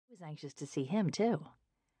was anxious to see him, too.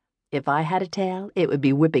 If I had a tail, it would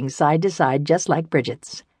be whipping side to side just like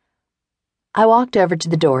Bridget's. I walked over to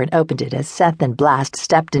the door and opened it as Seth and Blast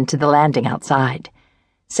stepped into the landing outside.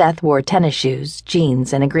 Seth wore tennis shoes,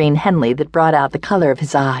 jeans, and a green Henley that brought out the color of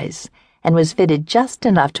his eyes and was fitted just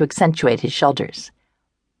enough to accentuate his shoulders.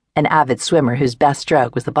 An avid swimmer whose best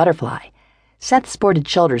stroke was the butterfly, Seth sported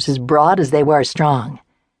shoulders as broad as they were strong.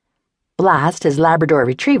 Blast, his Labrador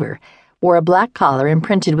retriever, wore a black collar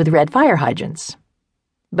imprinted with red fire hydrants.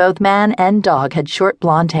 Both man and dog had short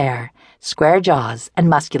blonde hair, square jaws, and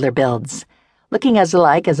muscular builds, looking as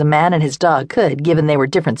alike as a man and his dog could, given they were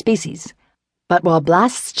different species. But while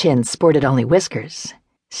Blast's chin sported only whiskers,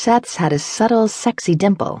 Seth's had a subtle, sexy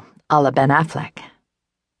dimple, a la Ben Affleck.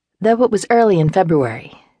 Though it was early in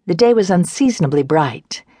February, the day was unseasonably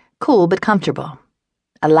bright, cool but comfortable.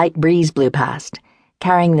 A light breeze blew past,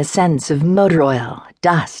 carrying the scents of motor oil,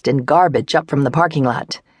 dust, and garbage up from the parking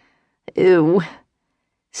lot. Ew.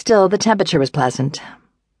 Still, the temperature was pleasant.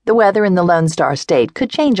 The weather in the Lone Star State could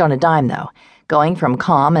change on a dime, though, going from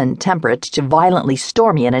calm and temperate to violently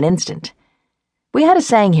stormy in an instant. We had a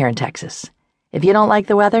saying here in Texas: if you don't like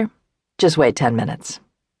the weather, just wait 10 minutes.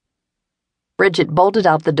 Bridget bolted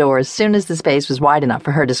out the door as soon as the space was wide enough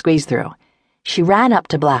for her to squeeze through. She ran up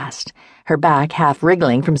to Blast, her back half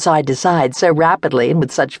wriggling from side to side so rapidly and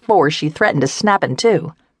with such force she threatened to snap in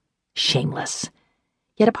two. Shameless.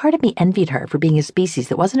 Yet a part of me envied her for being a species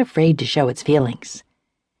that wasn't afraid to show its feelings.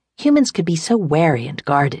 Humans could be so wary and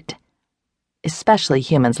guarded. Especially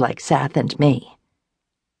humans like Seth and me.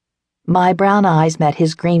 My brown eyes met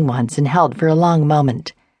his green ones and held for a long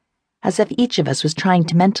moment, as if each of us was trying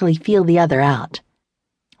to mentally feel the other out.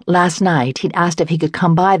 Last night, he'd asked if he could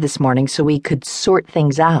come by this morning so we could sort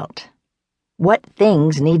things out. What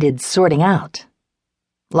things needed sorting out?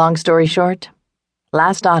 Long story short,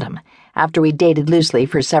 last autumn, after we'd dated loosely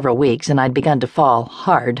for several weeks and I'd begun to fall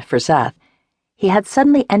hard for Seth, he had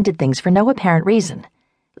suddenly ended things for no apparent reason,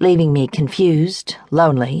 leaving me confused,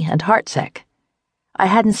 lonely, and heartsick. I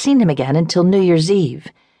hadn't seen him again until New Year's Eve,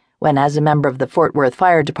 when, as a member of the Fort Worth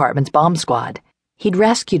Fire Department's bomb squad, he'd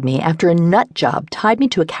rescued me after a nut job tied me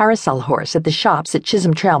to a carousel horse at the shops at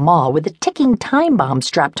Chisholm Trail Mall with a ticking time bomb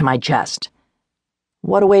strapped to my chest.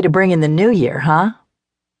 What a way to bring in the new year, huh?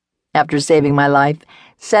 After saving my life,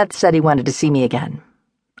 Seth said he wanted to see me again.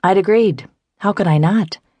 I'd agreed. How could I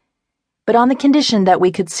not? But on the condition that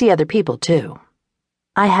we could see other people, too.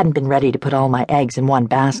 I hadn't been ready to put all my eggs in one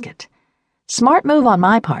basket. Smart move on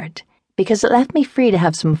my part, because it left me free to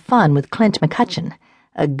have some fun with Clint McCutcheon,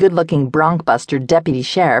 a good-looking bronc-buster deputy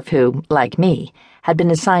sheriff who, like me, had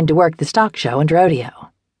been assigned to work the stock show and rodeo.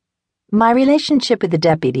 My relationship with the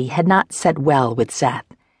deputy had not set well with Seth,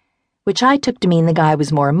 which I took to mean the guy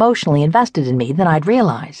was more emotionally invested in me than I'd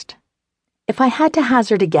realized. If I had to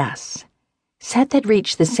hazard a guess, Seth had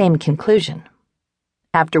reached the same conclusion.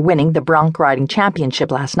 After winning the bronc riding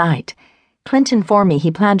championship last night, Clint informed me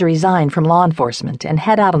he planned to resign from law enforcement and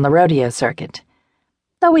head out on the rodeo circuit.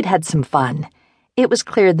 Though we'd had some fun, it was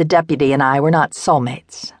clear the deputy and I were not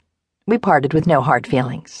soulmates. We parted with no hard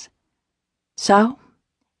feelings. So,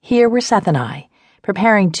 here were Seth and I,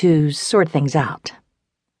 preparing to sort things out.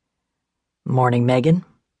 "Morning, Megan,"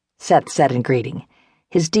 Seth said in greeting,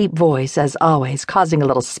 his deep voice, as always, causing a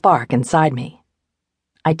little spark inside me.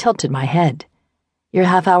 I tilted my head. "You're a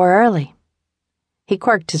half hour early." He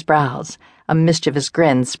quirked his brows, a mischievous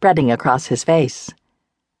grin spreading across his face.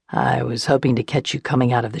 "I was hoping to catch you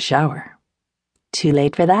coming out of the shower." "Too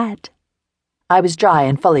late for that." I was dry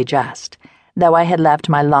and fully dressed, though I had left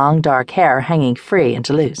my long, dark hair hanging free and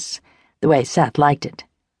loose, the way Seth liked it.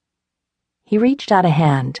 He reached out a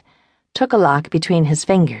hand, took a lock between his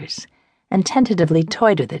fingers, and tentatively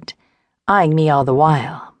toyed with it, eyeing me all the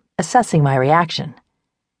while, assessing my reaction.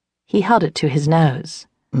 He held it to his nose.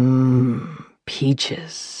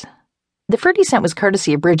 Peaches. The fruity scent was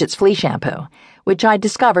courtesy of Bridget's flea shampoo, which I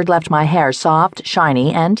discovered left my hair soft,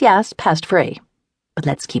 shiny, and, yes, pest-free. But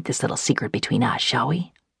let's keep this little secret between us, shall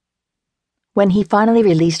we? When he finally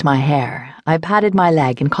released my hair, I patted my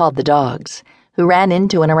leg and called the dogs, who ran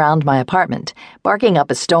into and around my apartment, barking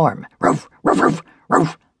up a storm. Roof, roof, roof,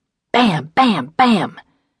 roof. Bam, bam, bam.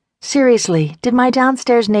 Seriously, did my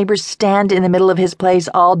downstairs neighbor stand in the middle of his place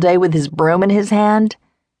all day with his broom in his hand?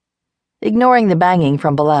 Ignoring the banging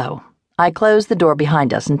from below, I closed the door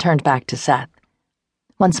behind us and turned back to Seth.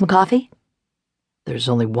 "Want some coffee?" "There's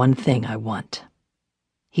only one thing I want."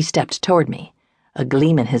 He stepped toward me, a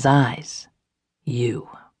gleam in his eyes. "You."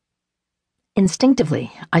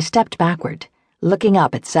 Instinctively, I stepped backward, looking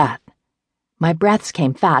up at Seth. My breaths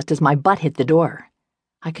came fast as my butt hit the door.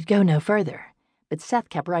 I could go no further, but Seth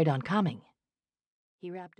kept right on coming. He wrapped